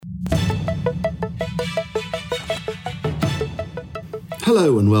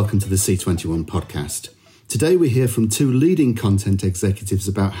Hello and welcome to the C21 podcast. Today we hear from two leading content executives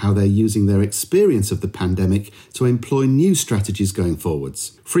about how they're using their experience of the pandemic to employ new strategies going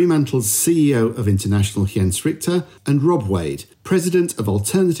forwards. Fremantle's CEO of International Jens Richter and Rob Wade, President of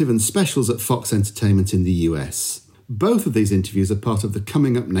Alternative and Specials at Fox Entertainment in the US. Both of these interviews are part of the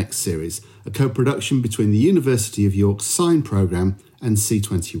Coming Up Next series, a co-production between the University of York's SIGN programme and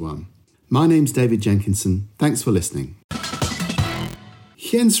C21. My name's David Jenkinson. Thanks for listening.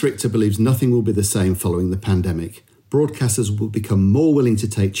 Jens Richter believes nothing will be the same following the pandemic. Broadcasters will become more willing to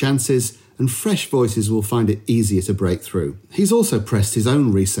take chances and fresh voices will find it easier to break through. He's also pressed his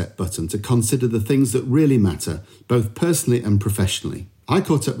own reset button to consider the things that really matter, both personally and professionally. I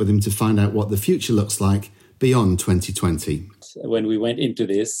caught up with him to find out what the future looks like beyond 2020. When we went into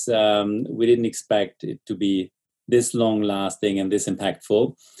this, we didn't expect it to be this long-lasting and this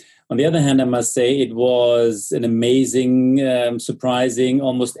impactful. On the other hand, I must say it was an amazing, surprising,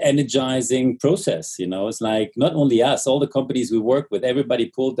 almost energizing process. You know, it's like not only us, all the companies we work with, everybody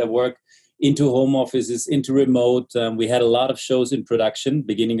pulled their work into home offices, into remote. We had a lot of shows in production,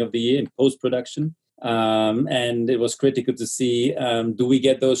 beginning of the year, in post-production. And it was critical to see, do we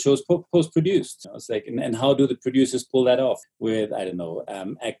get those shows post-produced? It's like, and how do the producers pull that off with,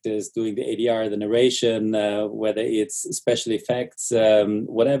 actors doing the ADR, the narration, whether it's special effects,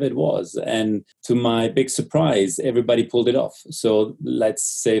 whatever it was. And to my big surprise, everybody pulled it off. So let's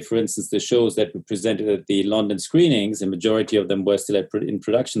say, for instance, the shows that we presented at the London screenings, the majority of them were still in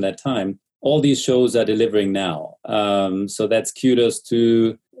production that time. All these shows are delivering now. So that's kudos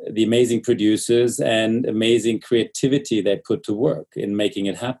to the amazing producers and amazing creativity they put to work in making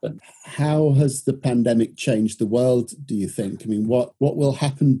it happen. How has the pandemic changed the world, do you think? I mean, what will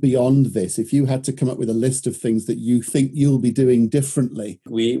happen beyond this? If you had to come up with a list of things that you think you'll be doing differently.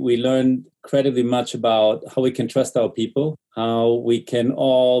 We learned incredibly much about how we can trust our people, how we can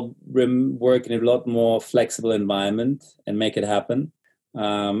all work in a lot more flexible environment and make it happen.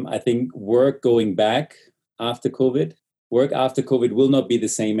 I think work going back after COVID, work after COVID will not be the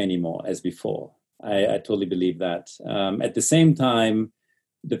same anymore as before. I totally believe that. At the same time,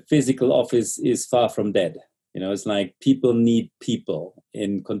 the physical office is far from dead. You know, it's like people need people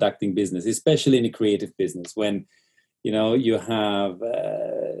in conducting business, especially in a creative business. When, you know, you have,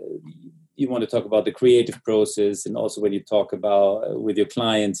 you want to talk about the creative process, and also when you talk about with your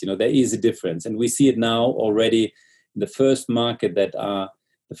clients, you know, there is a difference. And we see it now already in the first markets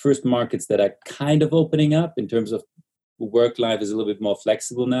that are kind of opening up in terms of work life is a little bit more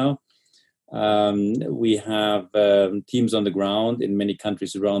flexible now. We have teams on the ground in many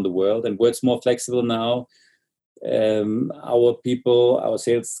countries around the world, and work's more flexible now. Our people, our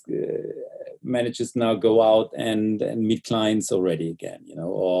sales managers now go out and meet clients already again, you know,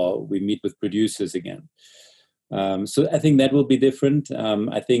 or we meet with producers again. So I think that will be different.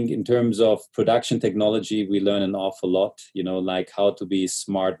 I think in terms of production technology, we learn an awful lot, you know, like how to be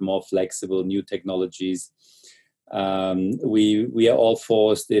smart, more flexible, new technologies. We are all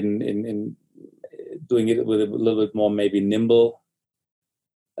forced in doing it with a little bit more maybe nimble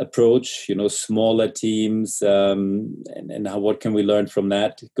approach, you know, smaller teams, and what can we learn from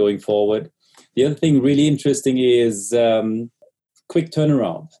that going forward. The other thing really interesting is quick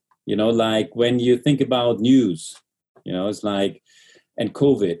turnaround, you know, like when you think about news, you know, it's like, and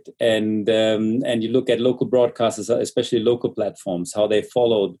COVID, and you look at local broadcasters, especially local platforms, how they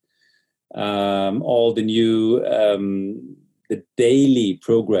followed all the new, the daily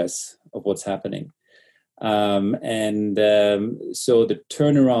progress of what's happening. So the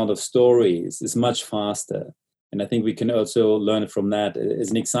turnaround of stories is much faster. And I think we can also learn from that. As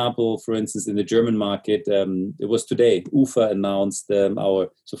an example, for instance, in the German market, it was today, UFA announced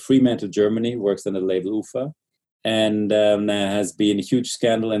so Fremantle Germany works under the label UFA. And there has been a huge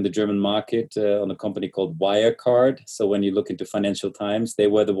scandal in the German market on a company called Wirecard. So when you look into Financial Times, they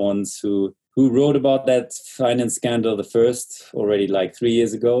were the ones who wrote about that finance scandal the first, already like 3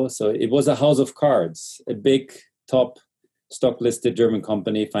 years ago. So it was a house of cards, a big top stock-listed German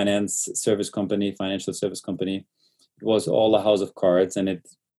company, financial service company. It was all a house of cards and it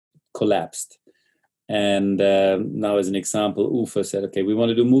collapsed. And now as an example, UFA said, okay, we want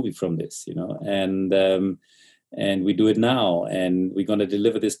to do a movie from this, you know, and we do it now, and we're going to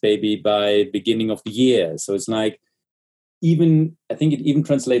deliver this baby by beginning of the year. So it's like, I think it even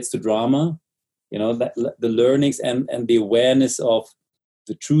translates to drama, you know, that the learnings and the awareness of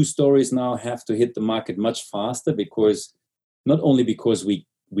the true stories now have to hit the market much faster, because not only because we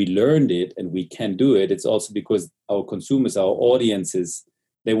learned it and we can do it, it's also because our consumers, our audiences,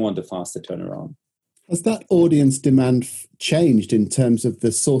 they want a faster turnaround. Has that audience demand changed in terms of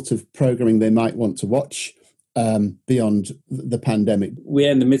the sort of programming they might want to watch beyond the pandemic?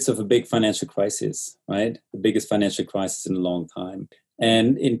 We're in the midst of a big financial crisis, right? The biggest financial crisis in a long time.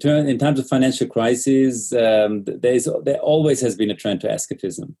 And in terms of financial crisis, there always has been a trend to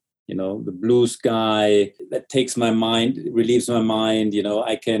escapism. You know, the blue sky that takes my mind, relieves my mind. You know,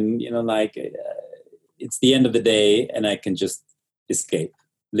 I can, it's the end of the day and I can just escape,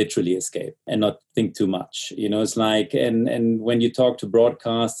 literally escape, and not think too much. You know, it's like, and when you talk to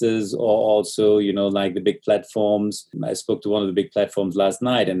broadcasters or also, like the big platforms, I spoke to one of the big platforms last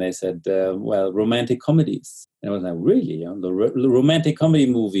night and they said, romantic comedies. And I was like, really? The romantic comedy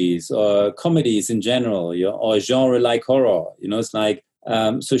movies or comedies in general, or genre like horror, it's like,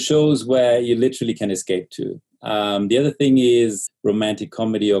 so shows where you literally can escape to. The other thing is romantic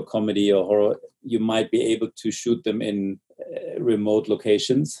comedy or horror, you might be able to shoot them in remote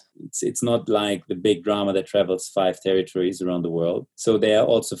locations. It's not like the big drama that travels 5 territories around the world. So they are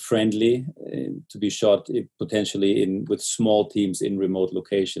also friendly to be shot potentially with small teams in remote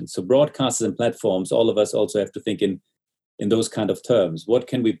locations. So broadcasters and platforms, all of us also have to think in those kind of terms. What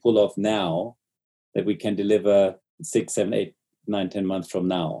can we pull off now that we can deliver 6, 7, 8, 9, 10 months from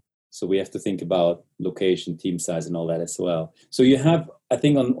now? So we have to think about location, team size, and all that as well. So you have, I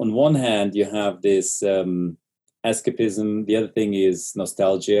think on one hand, you have this escapism. The other thing is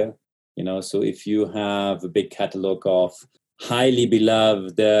nostalgia. So if you have a big catalog of highly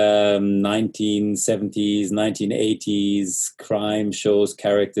beloved 1970s, 1980s crime shows,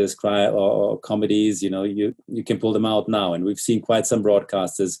 characters, or comedies, you can pull them out now. And we've seen quite some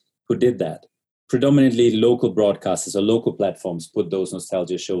broadcasters who did that. Predominantly local broadcasters or local platforms put those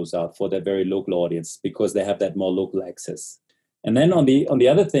nostalgia shows out for their very local audience because they have that more local access. And then on the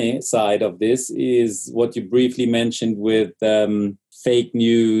other side of this is what you briefly mentioned with fake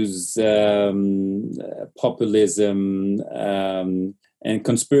news, populism, and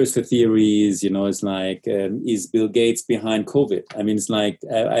conspiracy theories. It's like, is Bill Gates behind COVID? I mean, it's like,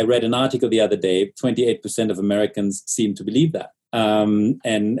 I read an article the other day, 28% of Americans seem to believe that.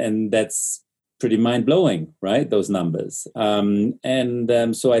 And that's pretty mind-blowing, right? Those numbers.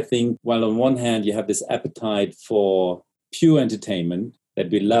 So I think, while on one hand, you have this appetite for pure entertainment that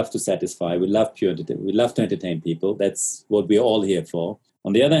we love to satisfy. We love pure entertainment. We love to entertain people. That's what we're all here for.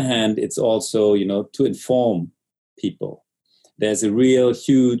 On the other hand, it's also, to inform people. There's a real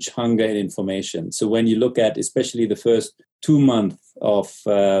huge hunger in information. So when you look at, especially the first 2 months of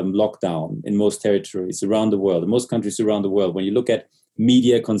lockdown in most territories around the world, in most countries around the world, when you look at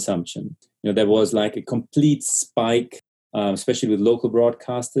media consumption, there was like a complete spike, especially with local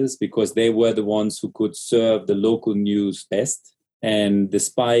broadcasters, because they were the ones who could serve the local news best. And the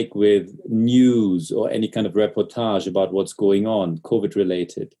spike with news or any kind of reportage about what's going on,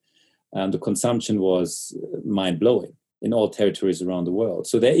 COVID-related, the consumption was mind-blowing in all territories around the world.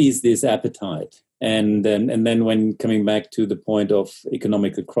 So there is this appetite. And then when coming back to the point of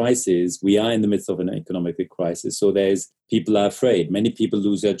economic crisis, we are in the midst of an economic crisis. So people are afraid. Many people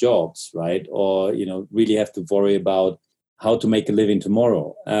lose their jobs, right? Or, really have to worry about how to make a living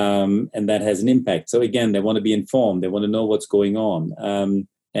tomorrow. And that has an impact. So again, they want to be informed. They want to know what's going on.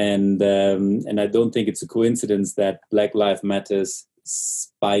 And I don't think it's a coincidence that Black Lives Matter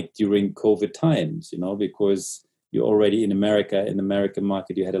spiked during COVID times, because you're already in the American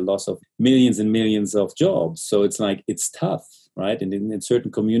market, you had a loss of millions and millions of jobs. So it's like, it's tough, right? And in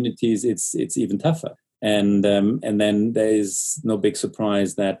certain communities, it's even tougher. And then there is no big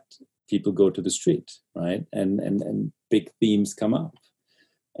surprise that people go to the street, right? And big themes come up.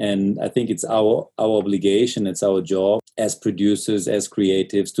 And I think it's our obligation, it's our job as producers, as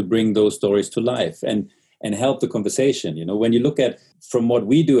creatives, to bring those stories to life and help the conversation. When you look at from what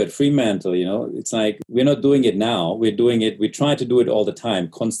we do at Fremantle, it's like, we're not doing it now. We try to do it all the time,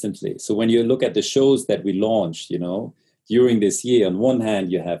 constantly. So when you look at the shows that we launched, during this year, on one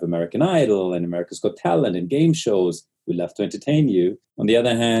hand, you have American Idol and America's Got Talent and game shows. We love to entertain you. On the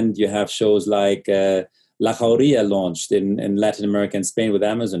other hand, you have shows like La Jauría launched in Latin America and Spain with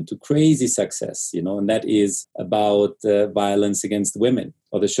Amazon to crazy success, and that is about violence against women.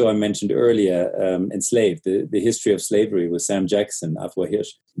 Or the show I mentioned earlier, Enslaved, the history of slavery with Sam Jackson, Afua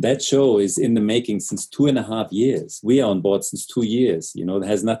Hirsch. That show is in the making since 2.5 years. We are on board since 2 years. It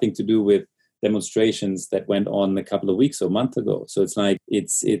has nothing to do with demonstrations that went on a couple of weeks or a month ago. So it's like,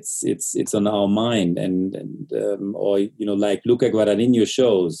 it's on our mind. Or like Luca Guadagnino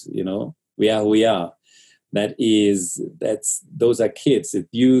shows, We Are Who We Are. Those are kids, it's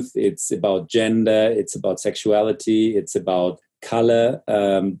youth, it's about gender, it's about sexuality, it's about color,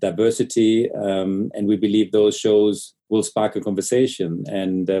 diversity, and we believe those shows will spark a conversation.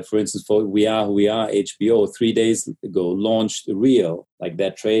 And for instance, for We Are Who We Are, HBO 3 days ago launched a reel, like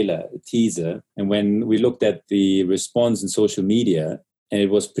that trailer, a teaser. And when we looked at the response in social media, and it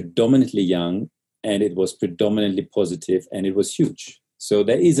was predominantly young, and it was predominantly positive, and it was huge. So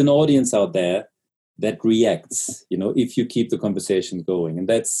there is an audience out there that reacts, if you keep the conversation going. And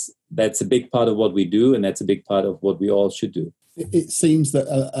that's a big part of what we do, and that's a big part of what we all should do. It seems that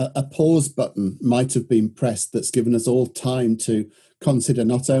a pause button might have been pressed that's given us all time to consider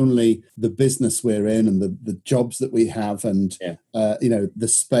not only the business we're in and the jobs that we have and the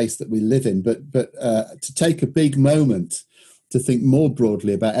space that we live in, but to take a big moment to think more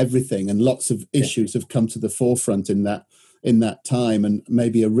broadly about everything. And lots of issues have come to the forefront in that time, and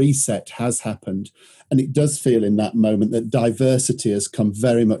maybe a reset has happened. And it does feel in that moment that diversity has come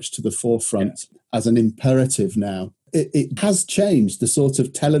very much to the forefront as an imperative now. It has changed the sort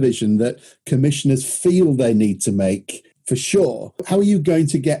of television that commissioners feel they need to make, for sure. How are you going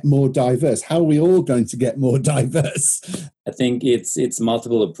to get more diverse? How are we all going to get more diverse? I think it's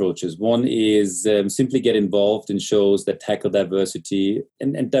multiple approaches. One is simply get involved in shows that tackle diversity.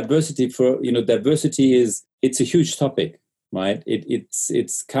 And diversity it's a huge topic. Right.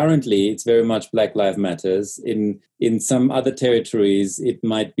 It's currently very much Black Lives Matters. In some other territories, it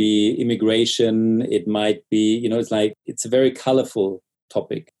might be immigration. It might be, it's a very colorful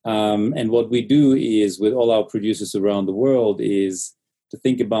topic. And what we do is, with all our producers around the world, is to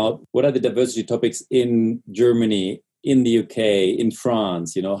think about what are the diversity topics in Germany, in the UK, in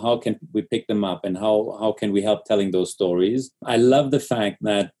France. How can we pick them up, and how can we help telling those stories? I love the fact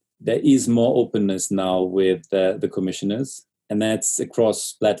that there is more openness now with the commissioners, and that's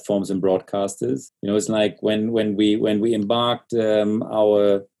across platforms and broadcasters. It's like when we embarked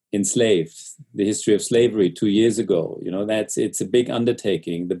our Enslaved, the history of slavery 2 years ago. It's a big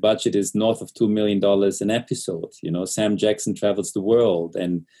undertaking. The budget is north of $2 million an episode. Sam Jackson travels the world,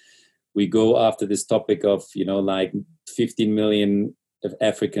 and we go after this topic of 15 million of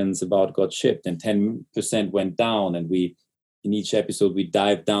Africans about got shipped, and 10% went down, and in each episode, we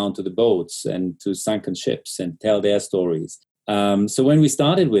dive down to the boats and to sunken ships and tell their stories. So when we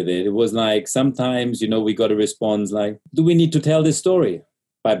started with it, it was like sometimes, we got a response like, do we need to tell this story?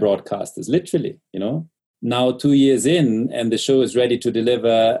 By broadcasters, literally, Now 2 years in, and the show is ready to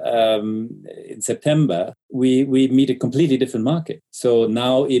deliver in September, we meet a completely different market. So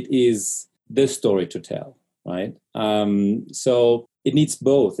now it is the story to tell, right? So it needs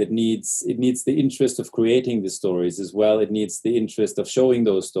both. It needs the interest of creating the stories as well. It needs the interest of showing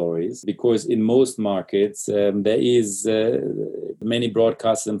those stories, because in most markets, there is many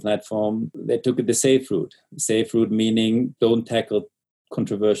broadcasters and platforms that took the safe route. Safe route meaning don't tackle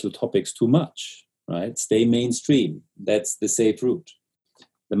controversial topics too much, right? Stay mainstream. That's the safe route.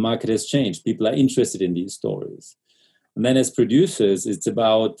 The market has changed. People are interested in these stories. And then as producers, it's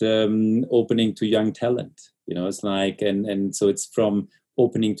about opening to young talent. It's like, and so it's from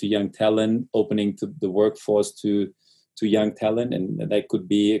opening to young talent, opening to the workforce to young talent. And that could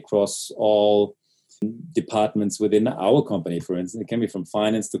be across all departments within our company, for instance. It can be from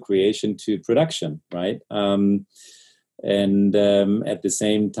finance to creation to production, right? And at the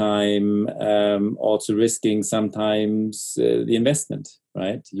same time, also risking sometimes the investment,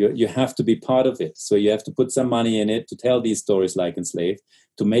 right? You have to be part of it. So you have to put some money in it to tell these stories like Enslaved,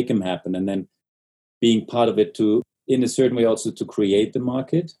 to make them happen, and then being part of it to, in a certain way, also to create the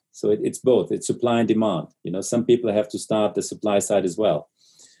market. So it's both. It's supply and demand. Some people have to start the supply side as well.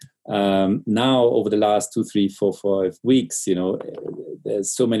 Now, over the last 2, 3, 4, 5 weeks,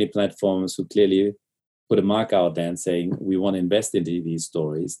 there's so many platforms who clearly put a mark out there and saying, we want to invest into these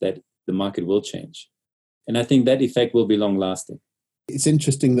stories, that the market will change. And I think that effect will be long lasting. It's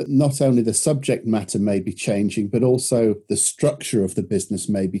interesting that not only the subject matter may be changing, but also the structure of the business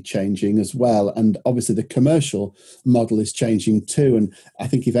may be changing as well. And obviously the commercial model is changing too. And I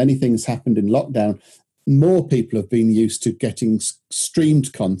think if anything's happened in lockdown, more people have been used to getting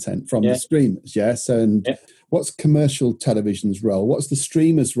streamed content from the streamers. Yes. And what's commercial television's role? What's the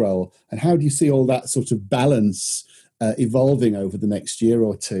streamer's role? And how do you see all that sort of balance evolving over the next year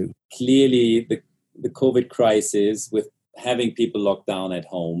or two? Clearly, the COVID crisis, with having people locked down at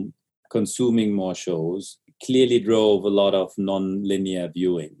home, consuming more shows, clearly drove a lot of non-linear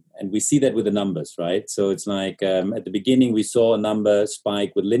viewing. And we see that with the numbers, right? So it's like at the beginning, we saw a number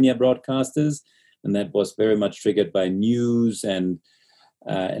spike with linear broadcasters, and that was very much triggered by news and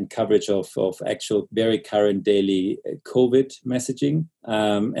coverage of actual very current daily COVID messaging.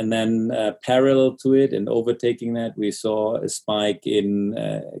 And then parallel to it and overtaking that, we saw a spike in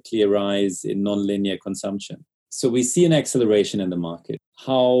a clear rise in non-linear consumption. So we see an acceleration in the market.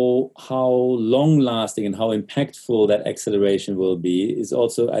 How long-lasting and how impactful that acceleration will be is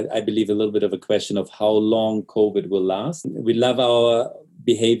also, I believe, a little bit of a question of how long COVID will last. We love our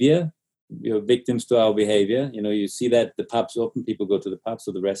behavior. We're victims to our behavior. You see that the pubs open, people go to the pubs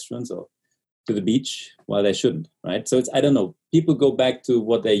or the restaurants or to the beach while they shouldn't, right? So I don't know. People go back to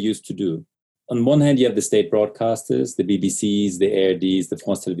what they used to do. On one hand, you have the state broadcasters, the BBCs, the ARDs, the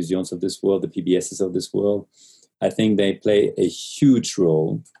France Télévisions of this world, the PBSs of this world. I think they play a huge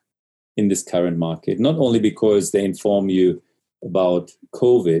role in this current market, not only because they inform you about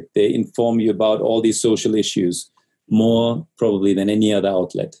COVID, they inform you about all these social issues more probably than any other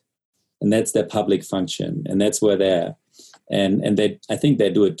outlet. And that's their public function. And that's where they're. And I think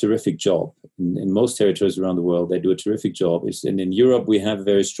they do a terrific job. In most territories around the world, they do a terrific job. And in Europe, we have a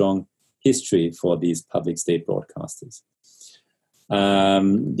very strong history for these public state broadcasters.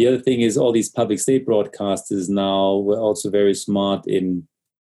 The other thing is all these public state broadcasters now were also very smart in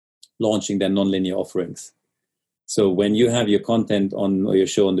launching their non-linear offerings. So when you have your content on or your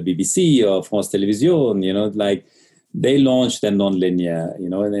show on the BBC or France Télévisions, they launch their non-linear,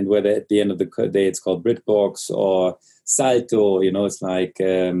 and then whether at the end of the day it's called BritBox or Salto, it's like,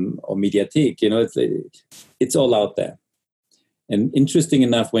 or Mediatek, it's all out there. And interesting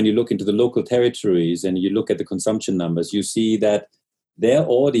enough, when you look into the local territories and you look at the consumption numbers, you see that their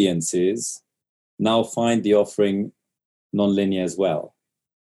audiences now find the offering non-linear as well.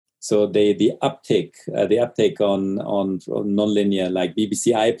 So the uptake on non-linear, like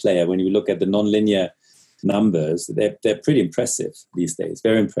BBC iPlayer, when you look at the non-linear numbers, they're pretty impressive these days,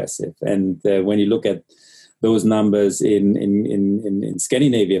 very impressive. And when you look at those numbers in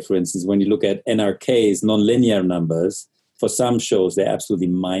Scandinavia, for instance, when you look at NRK's non-linear numbers, for some shows, they're absolutely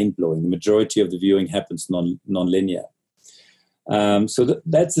mind-blowing. The majority of the viewing happens non-linear. So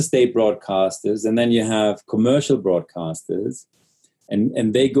that's the state broadcasters. And then you have commercial broadcasters,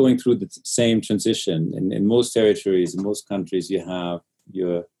 and they're going through the same transition. In most territories, in most countries, you have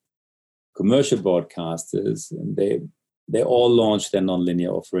your commercial broadcasters, and they all launched their non-linear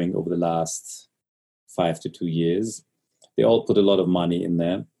offering over the last 5 to 2 years. They all put a lot of money in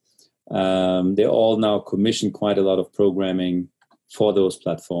there. They all now commission quite a lot of programming for those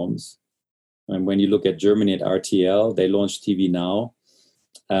platforms. And when you look at Germany at RTL, they launched TV Now.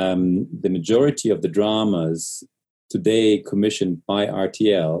 The majority of the dramas today commissioned by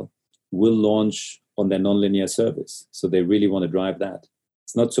RTL will launch on their non-linear service. So they really want to drive that.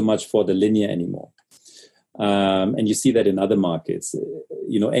 It's not so much for the linear anymore. And you see that in other markets.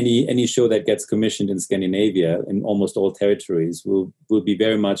 Any show that gets commissioned in Scandinavia, in almost all territories, will be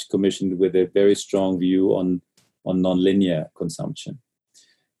very much commissioned with a very strong view on non-linear consumption.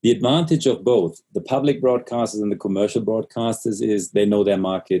 The advantage of both the public broadcasters and the commercial broadcasters is they know their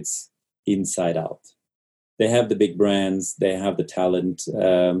markets inside out. They have the big brands, they have the talent,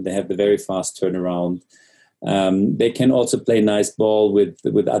 they have the very fast turnaround. They can also play nice ball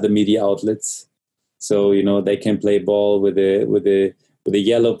with other media outlets. So, they can play ball with the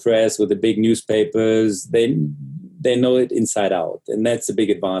yellow press, with the big newspapers. They know it inside out. And that's a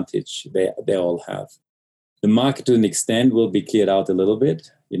big advantage they all have. The market to an extent will be cleared out a little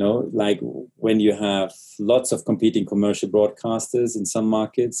bit. Like when you have lots of competing commercial broadcasters in some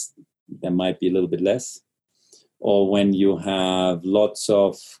markets, there might be a little bit less. Or when you have lots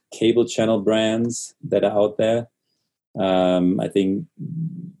of cable channel brands that are out there, I think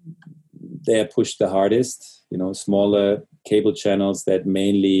they're pushed the hardest. Smaller cable channels that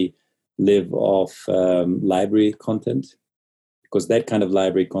mainly live off library content, because that kind of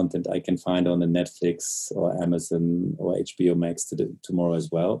library content I can find on the Netflix or Amazon or HBO Max tomorrow as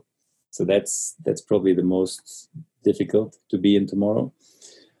well. So that's probably the most difficult to be in tomorrow.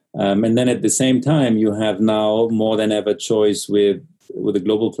 And then at the same time, you have now more than ever choice with the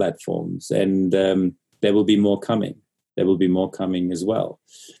global platforms, and there will be more coming. There will be more coming as well.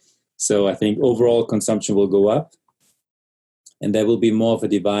 So I think overall consumption will go up, and there will be more of a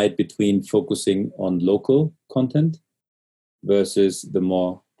divide between focusing on local content versus the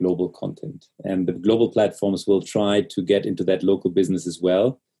more global content. And the global platforms will try to get into that local business as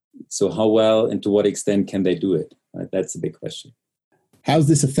well. So how well and to what extent can they do it? Right? That's a big question. How's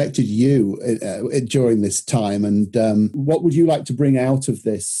this affected you during this time? And what would you like to bring out of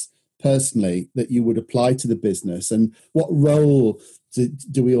this personally that you would apply to the business? And what role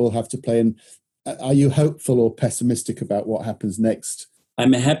do we all have to play? And are you hopeful or pessimistic about what happens next?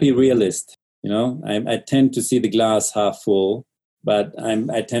 I'm a happy realist. I tend to see the glass half full, but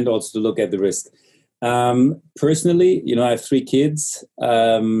I tend also to look at the risk. Personally, I have 3 kids.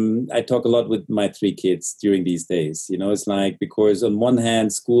 I talk a lot with my 3 kids during these days. It's like, because on one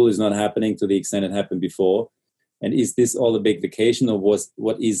hand, school is not happening to the extent it happened before. And is this all a big vacation, or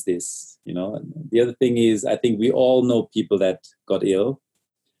what is this? You know, and the other thing is, I think we all know people that got ill,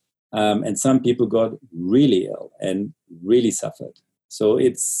 and some people got really ill and really suffered. So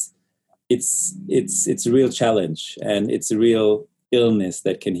it's a real challenge, and it's a real illness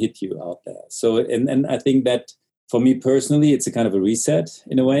that can hit you out there. So and I think that for me personally, it's a kind of a reset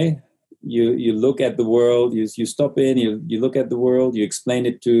in a way. You look at the world, you stop in, you look at the world, you explain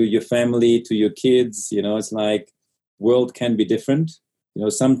it to your family, to your kids. You know, it's like world can be different. You know,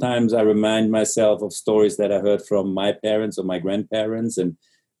 sometimes I remind myself of stories that I heard from my parents or my grandparents, and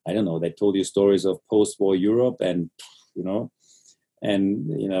I don't know, they told you stories of post-war Europe, and you know,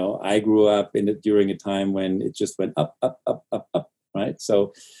 I grew up during a time when it just went up, up, up, up, up, right?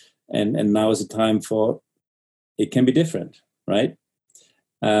 So, and now is a time for it can be different, right?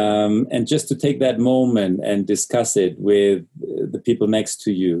 And just to take that moment and discuss it with the people next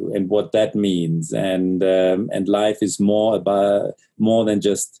to you and what that means, and life is more than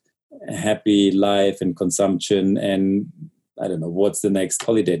just a happy life and consumption, and I don't know what's the next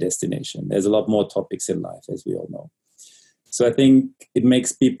holiday destination. There's a lot more topics in life, as we all know. So I think it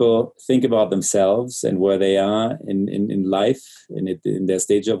makes people think about themselves and where they are in life, in their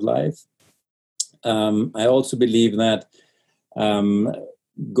stage of life. I also believe that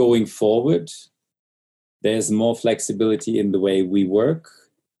going forward, there's more flexibility in the way we work,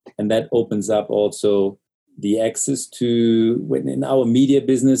 and that opens up also the access to, when in our media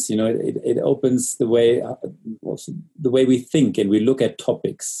business, you know, it opens the way we think and we look at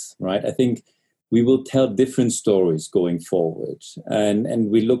topics, right? I think we will tell different stories going forward, and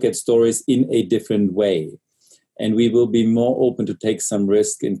we look at stories in a different way, and we will be more open to take some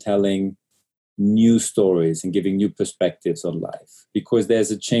risk in telling new stories and giving new perspectives on life, because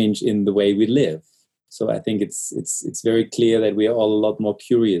there's a change in the way we live. So I think it's very clear that we are all a lot more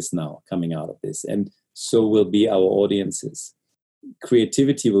curious now coming out of this, and so will be our audiences.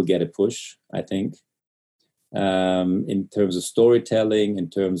 Creativity will get a push, I think, in terms of storytelling, in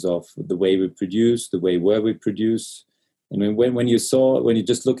terms of the way we produce, the way where we produce. And when you're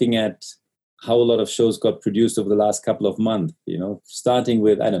just looking at how a lot of shows got produced over the last couple of months, you know, starting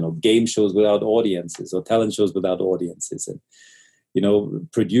with, I don't know, game shows without audiences or talent shows without audiences. And, you know,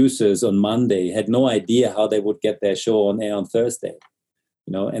 producers on Monday had no idea how they would get their show on air on Thursday,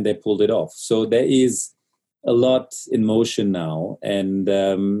 you know, and they pulled it off. So there is a lot in motion now, and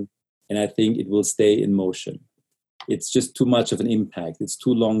I think it will stay in motion. It's just too much of an impact. It's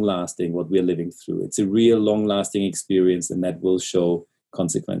too long-lasting what we're living through. It's a real long-lasting experience, and that will show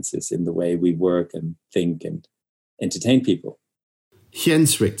consequences in the way we work and think and entertain people.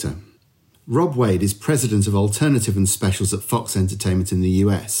 Jens Richter. Rob Wade is president of Alternative and Specials at Fox Entertainment in the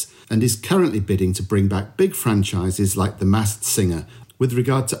US and is currently bidding to bring back big franchises like The Masked Singer. With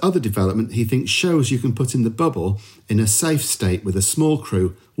regard to other development, he thinks shows you can put in the bubble in a safe state with a small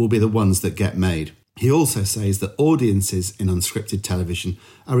crew will be the ones that get made. He also says that audiences in unscripted television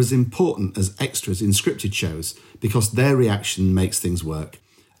are as important as extras in scripted shows because their reaction makes things work.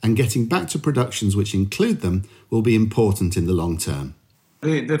 And getting back to productions which include them will be important in the long term.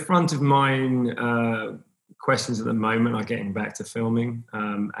 The front of mind questions at the moment are getting back to filming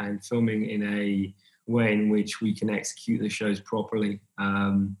and filming in a way in which we can execute the shows properly.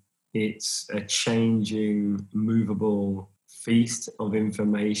 It's a changing, movable feast of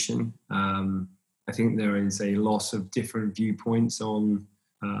information. I think there is a loss of different viewpoints on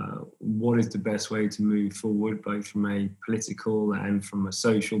what is the best way to move forward, both from a political and from a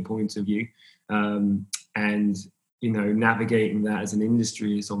social point of view. And, you know, navigating that as an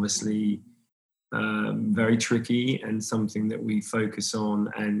industry is obviously very tricky and something that we focus on.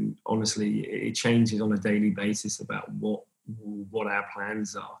 And honestly, it changes on a daily basis about what our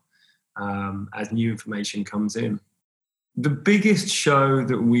plans are as new information comes in. The biggest show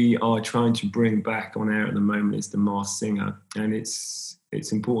that we are trying to bring back on air at the moment is The Masked Singer, and it's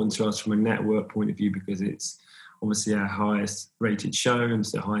important to us from a network point of view because it's obviously our highest rated show and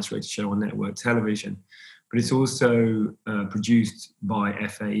it's the highest rated show on network television. But it's also produced by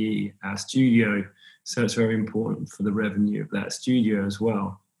FAE, our studio, so it's very important for the revenue of that studio as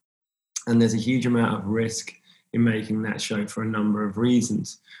well. And there's a huge amount of risk in making that show for a number of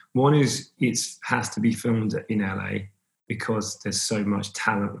reasons. One is it has to be filmed in LA, because there's so much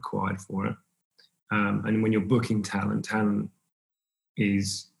talent required for it. And when you're booking talent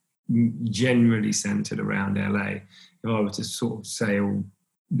is generally centered around LA. If I were to sort of say, oh,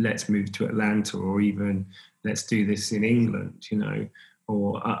 let's move to Atlanta, or even let's do this in England, you know,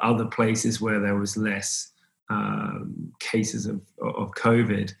 or other places where there was less cases of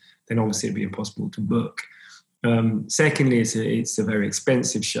COVID, then obviously it'd be impossible to book. Secondly, it's a very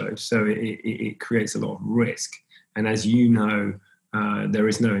expensive show, so it creates a lot of risk. And as you know, there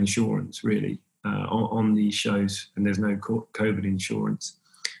is no insurance really on these shows, and there's no COVID insurance.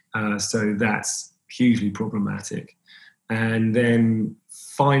 So that's hugely problematic. And then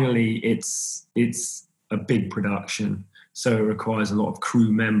finally, it's a big production, so it requires a lot of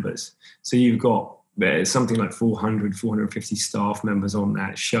crew members. So you've got something like 450 staff members on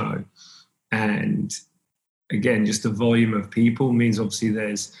that show. And again, just the volume of people means obviously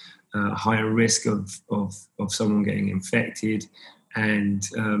there's a higher risk of someone getting infected, and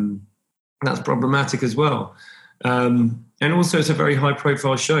that's problematic as well. And also it's a very high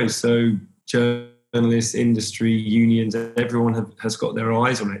profile show, so journalists, industry, unions, everyone has got their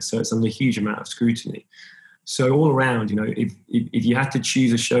eyes on it, so it's under a huge amount of scrutiny. So all around, if you had to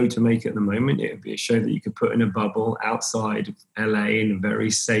choose a show to make at the moment, it would be a show that you could put in a bubble outside of LA in a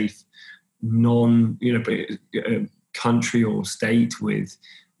very safe, country or state with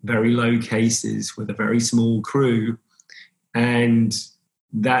very low cases, with a very small crew, and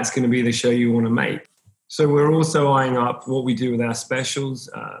that's going to be the show you want to make. So we're also eyeing up what we do with our specials.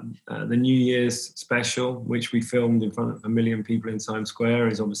 The New Year's special, which we filmed in front of 1 million people in Times Square,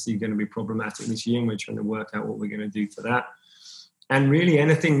 is obviously going to be problematic this year, and we're trying to work out what we're going to do for that. And really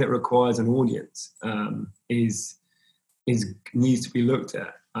anything that requires an audience needs to be looked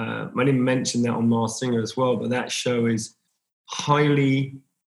at. I didn't mention that on Masked Singer as well, but that show is highly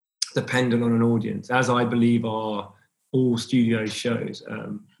dependent on an audience, as I believe are all studio shows.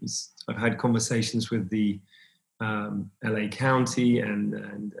 I've had conversations with the LA County and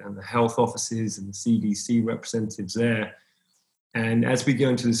the health offices and the CDC representatives there. And as we go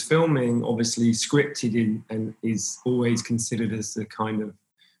into this filming, obviously scripted and is always considered as the kind of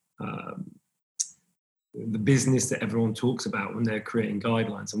the business that everyone talks about when they're creating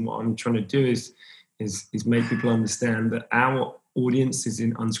guidelines. And what I'm trying to do is make people understand that our audiences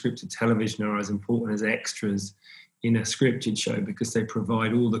in unscripted television are as important as extras in a scripted show, because they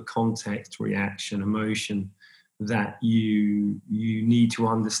provide all the context, reaction, emotion that you need to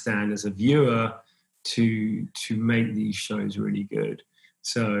understand as a viewer to make these shows really good.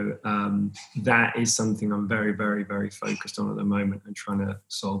 So that is something I'm very, very, very focused on at the moment and trying to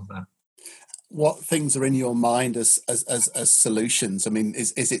solve that. What things are in your mind as solutions? I mean,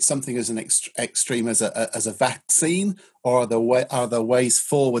 is it something as an extreme as a vaccine, or are there ways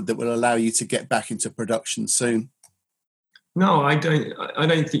forward that will allow you to get back into production soon? No, I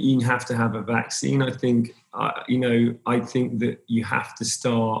don't think you have to have a vaccine. I think I think that you have to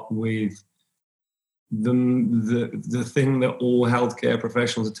start with the thing that all healthcare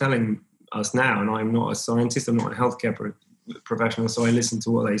professionals are telling us now. And I'm not a scientist, I'm not a healthcare professional, so I listen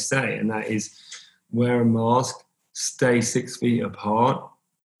to what they say, and that is wear a mask, stay 6 feet apart,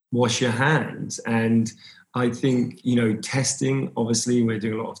 wash your hands. And I think, testing, obviously we're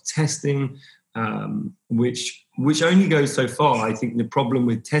doing a lot of testing, which only goes so far. I think the problem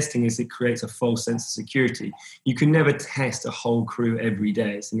with testing is it creates a false sense of security. You can never test a whole crew every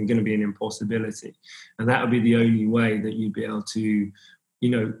day. It's going to be an impossibility. And that would be the only way that you'd be able to,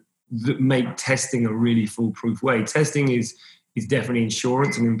 make testing a really foolproof way. Testing is definitely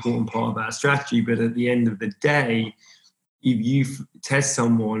insurance, an important part of our strategy. But at the end of the day, if you test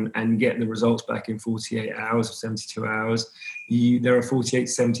someone and get the results back in 48 hours or 72 hours, there are 48,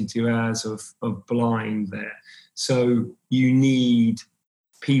 72 hours of blind there. So you need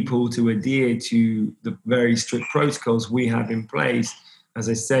people to adhere to the very strict protocols we have in place. As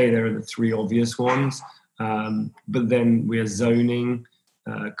I say, there are the three obvious ones, but then we are zoning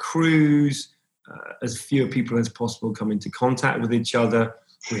crews, as fewer people as possible come into contact with each other.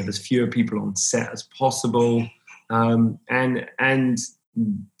 We have as fewer people on set as possible. And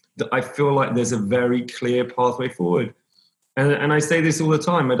I feel like there's a very clear pathway forward. And I say this all the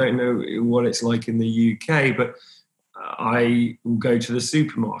time. I don't know what it's like in the UK, but I will go to the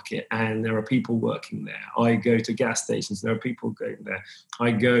supermarket and there are people working there. I go to gas stations, there are people going there.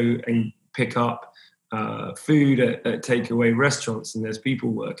 I go and pick up food at takeaway restaurants and there's people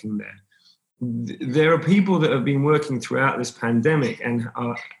working there. There are people that have been working throughout this pandemic and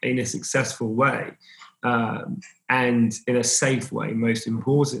are in a successful way. And in a safe way, most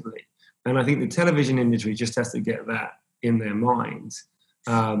importantly. And I think the television industry just has to get that in their minds.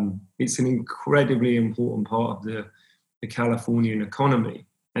 It's an incredibly important part of the Californian economy.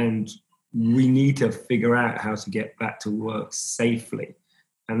 And we need to figure out how to get back to work safely.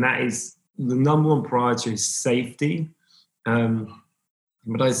 And that is the number one priority is safety.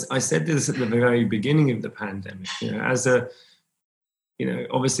 But I said this at the very beginning of the pandemic,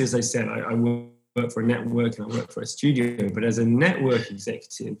 obviously, as I said, I work for a network and I work for a studio, but as a network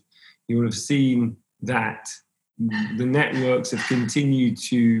executive, you will have seen that the networks have continued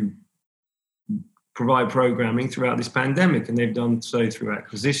to provide programming throughout this pandemic, and they've done so through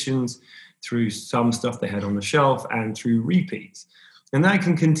acquisitions, through some stuff they had on the shelf, and through repeats. And that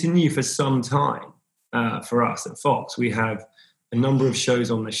can continue for some time for us at Fox. We have a number of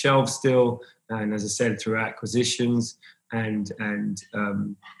shows on the shelf still, and as I said, through acquisitions and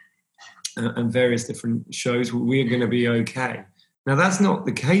various different shows, we're going to be okay. Now, that's not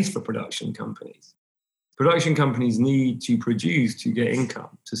the case for production companies. Production companies need to produce to get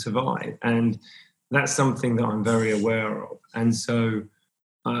income, to survive. And that's something that I'm very aware of. And so,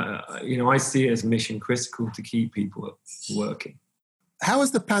 I see it as mission critical to keep people working. How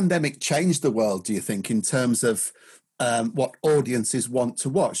has the pandemic changed the world, do you think, in terms of what audiences want to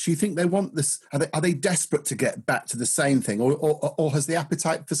watch? Do you think they want this? Are they desperate to get back to the same thing, or has the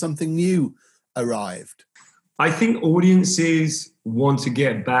appetite for something new arrived? I think audiences want to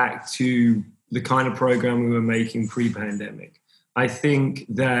get back to the kind of program we were making pre-pandemic. I think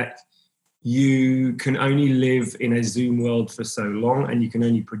that you can only live in a Zoom world for so long, and you can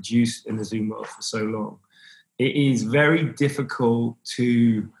only produce in the Zoom world for so long. It is very difficult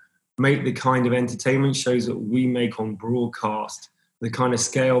to make the kind of entertainment shows that we make on broadcast, the kind of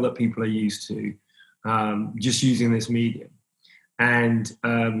scale that people are used to, just using this medium. And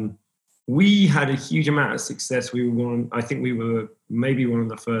we had a huge amount of success. I think we were maybe one of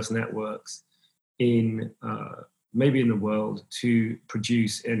the first networks maybe in the world to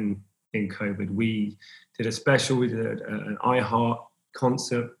produce in COVID. We did a special, we did an iHeart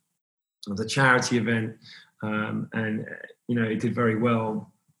concert, the charity event, and it did very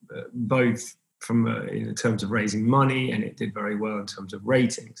well, both from in terms of raising money, and it did very well in terms of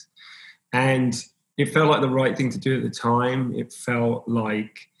ratings. And it felt like the right thing to do at the time. It felt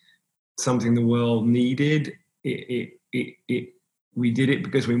like something the world needed. We did it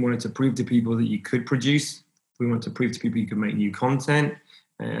because we wanted to prove to people that you could produce. We wanted to prove to people you could make new content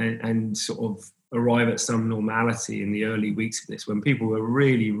and sort of arrive at some normality in the early weeks of this when people were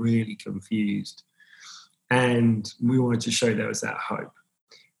really, really confused. And we wanted to show there was that hope.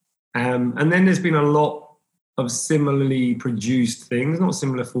 And then there's been a lot of similarly produced things, not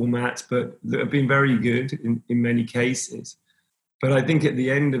similar formats, but that have been very good in many cases. But I think at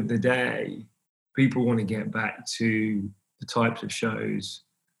the end of the day, people want to get back to the types of shows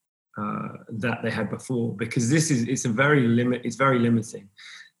that they had before, because it's very limiting.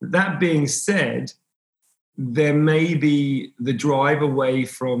 That being said, there may be the drive away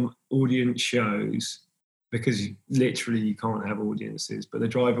from audience shows, because literally you can't have audiences, but the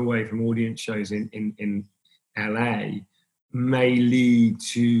drive away from audience shows in LA may lead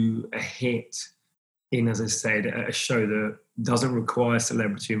to a hit in, as I said, a show that doesn't require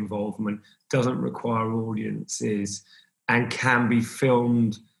celebrity involvement, doesn't require audiences, and can be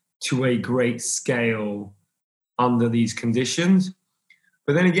filmed to a great scale under these conditions.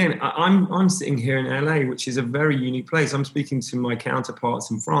 But then again, I'm sitting here in LA, which is a very unique place. I'm speaking to my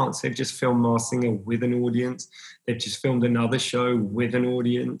counterparts in France. They've just filmed Masked Singer with an audience. They've just filmed another show with an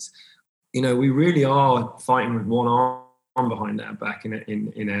audience. We really are fighting with one arm behind our back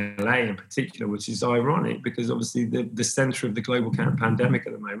in LA in particular, which is ironic because obviously the center of the global pandemic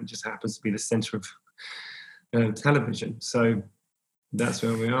at the moment just happens to be the center of television. So that's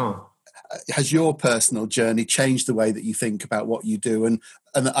where we are. Has your personal journey changed the way that you think about what you do? And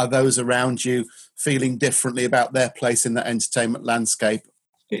are those around you feeling differently about their place in the entertainment landscape?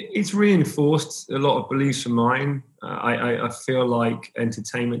 It's reinforced a lot of beliefs of mine. I feel like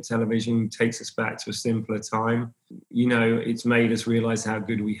entertainment television takes us back to a simpler time. It's made us realize how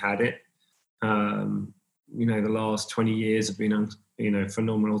good we had it. The last 20 years have been,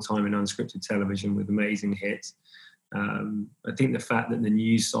 phenomenal time in unscripted television with amazing hits. I think the fact that the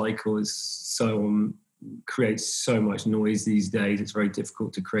news cycle is creates so much noise these days, it's very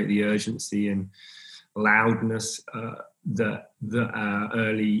difficult to create the urgency and loudness that our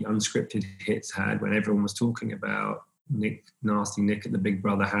early unscripted hits had, when everyone was talking about Nasty Nick at the Big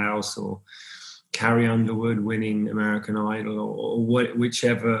Brother house, or Carrie Underwood winning American Idol, or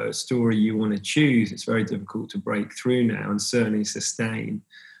whichever story you want to choose. It's very difficult to break through now and certainly sustain.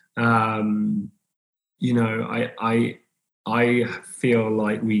 I feel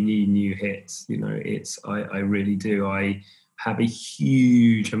like we need new hits. I really do. I have a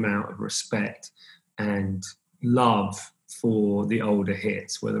huge amount of respect and love for the older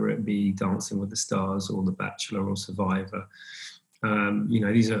hits, whether it be Dancing with the Stars or The Bachelor or Survivor.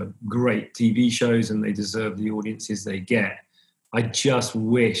 These are great TV shows and they deserve the audiences they get. I just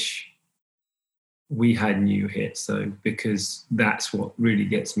wish we had new hits, though, because that's what really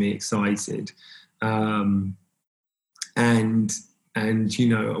gets me excited.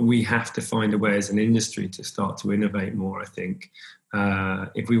 We have to find a way as an industry to start to innovate more, I think.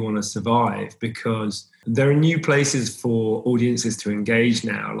 if we want to survive, because there are new places for audiences to engage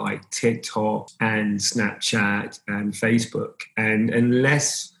now, like TikTok and Snapchat and Facebook, and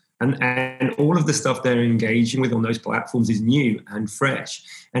all of the stuff they're engaging with on those platforms is new and fresh.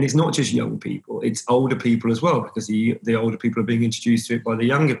 And it's not just young people, it's older people as well, because the older people are being introduced to it by the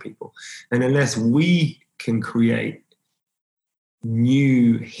younger people. And unless we can create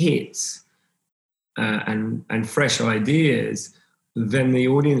new hits and fresh ideas, then the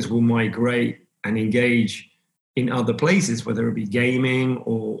audience will migrate and engage in other places, whether it be gaming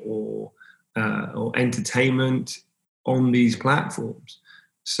or entertainment on these platforms.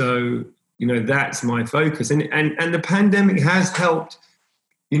 So, that's my focus. And the pandemic has helped,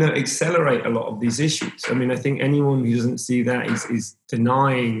 accelerate a lot of these issues. I mean, I think anyone who doesn't see that is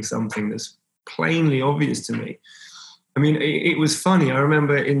denying something that's plainly obvious to me. I mean, it was funny. I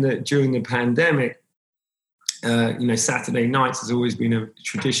remember during the pandemic, Saturday nights has always been a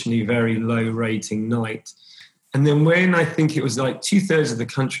traditionally very low rating night. And then when I think it was like 2/3 of the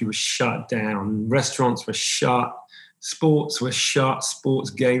country was shut down, restaurants were shut, sports were shut, sports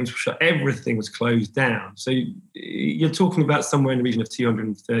games were shut, everything was closed down. So you're talking about somewhere in the region of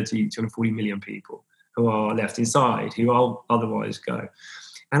 230, 240 million people who are left inside, who will otherwise go.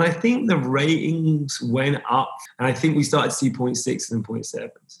 And I think the ratings went up, and I think we started to see 0.6 and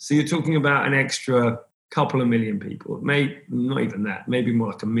 0.7. So you're talking about an extra couple of million people, maybe not even that, maybe more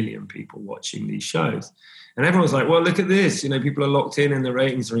like 1 million people watching these shows. And everyone's like, well, look at this, people are locked in and the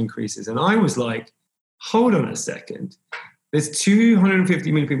ratings are increases. And I was like, hold on a second. There's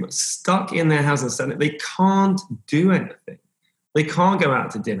 250 million people stuck in their houses and they can't do anything. They can't go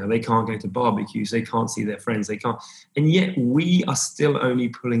out to dinner. They can't go to barbecues. They can't see their friends. They can't. And yet we are still only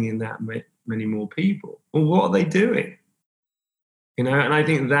pulling in that many more people. Well, what are they doing? And I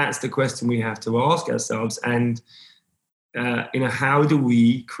think that's the question we have to ask ourselves. And, how do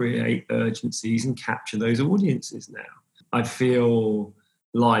we create urgencies and capture those audiences now? I feel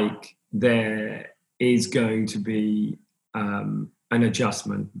like there is going to be an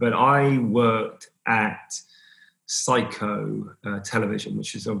adjustment. But I worked at Psycho Television,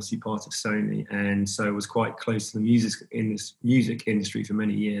 which is obviously part of Sony, and so was quite close to the music industry for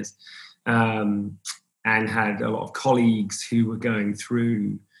many years. And had a lot of colleagues who were going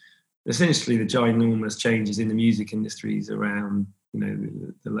through essentially the ginormous changes in the music industries around,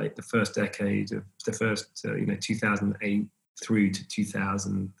 the first decade of the first, 2008 through to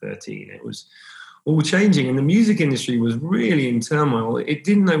 2013. It was all changing, and the music industry was really in turmoil. It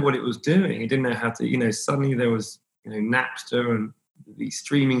didn't know what it was doing. It didn't know how to, suddenly there was, Napster and these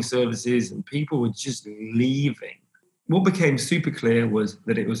streaming services, and people were just leaving. What became super clear was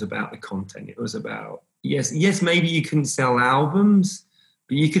that it was about the content. It was about, yes, maybe you couldn't sell albums,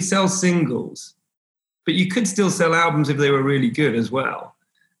 but you could sell singles. But you could still sell albums if they were really good as well.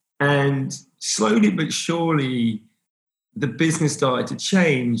 And slowly but surely, the business started to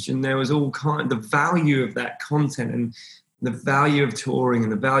change, and there was the value of that content and the value of touring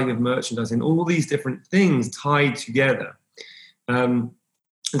and the value of merchandising, all these different things tied together. And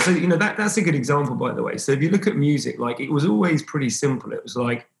so, that's a good example, by the way. So if you look at music, like, it was always pretty simple. It was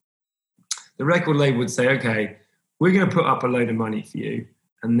like the record label would say, okay, we're going to put up a load of money for you,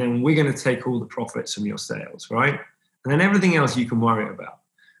 and then we're going to take all the profits from your sales, right? And then everything else you can worry about.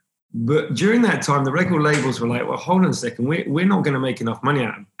 But during that time, the record labels were like, well, hold on a second, we're not going to make enough money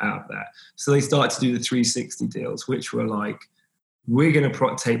out of that. So they started to do the 360 deals, which were like, we're going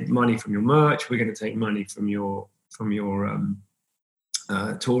to take money from your merch, we're going to take money from your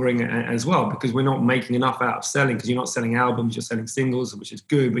touring as well, because we're not making enough out of selling, because you're not selling albums, you're selling singles, which is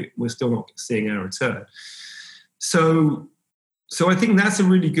good, but we're still not seeing our return. So I think that's a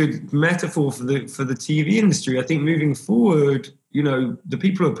really good metaphor for the TV industry. I think moving forward, the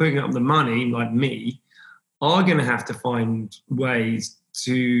people who are putting up the money, like me, are going to have to find ways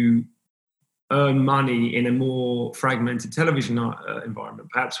to earn money in a more fragmented television environment,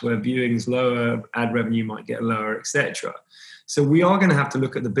 perhaps where viewing's lower, ad revenue might get lower, etc. So we are going to have to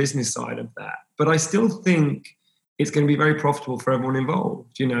look at the business side of that. But I still think it's going to be very profitable for everyone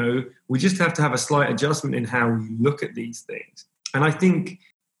involved. We just have to have a slight adjustment in how we look at these things. And I think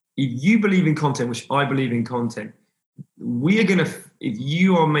if you believe in content, which I believe in content, if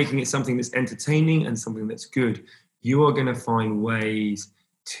you are making it something that's entertaining and something that's good, you are going to find ways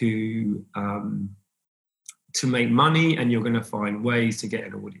to make money, and you're going to find ways to get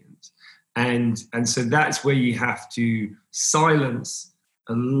an audience. And so that's where you have to silence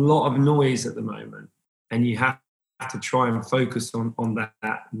a lot of noise at the moment, and you have to try and focus on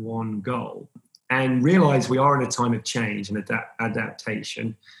that one goal, and realize we are in a time of change and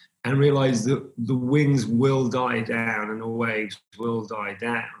adaptation. and realize that the winds will die down and the waves will die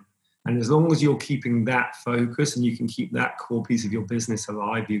down. And as long as you're keeping that focus and you can keep that core piece of your business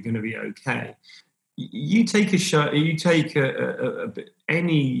alive, you're going to be okay. You take a show, you take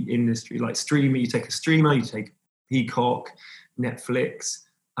any industry like streamer, you take a streamer, you take Peacock, Netflix,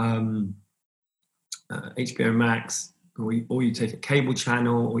 HBO Max, or you take a cable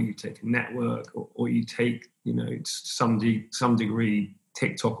channel, or you take a network, or you take, some degree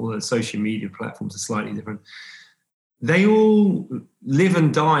TikTok, or the social media platforms are slightly different. They all live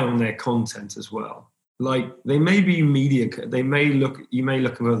and die on their content as well. Like, they may be media, you may look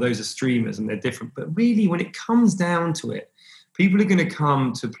at those as streamers and they're different, but really when it comes down to it, people are going to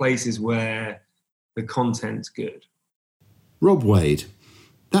come to places where the content's good. Rob Wade.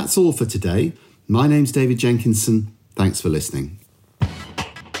 That's all for today. My name's David Jenkinson. Thanks for listening.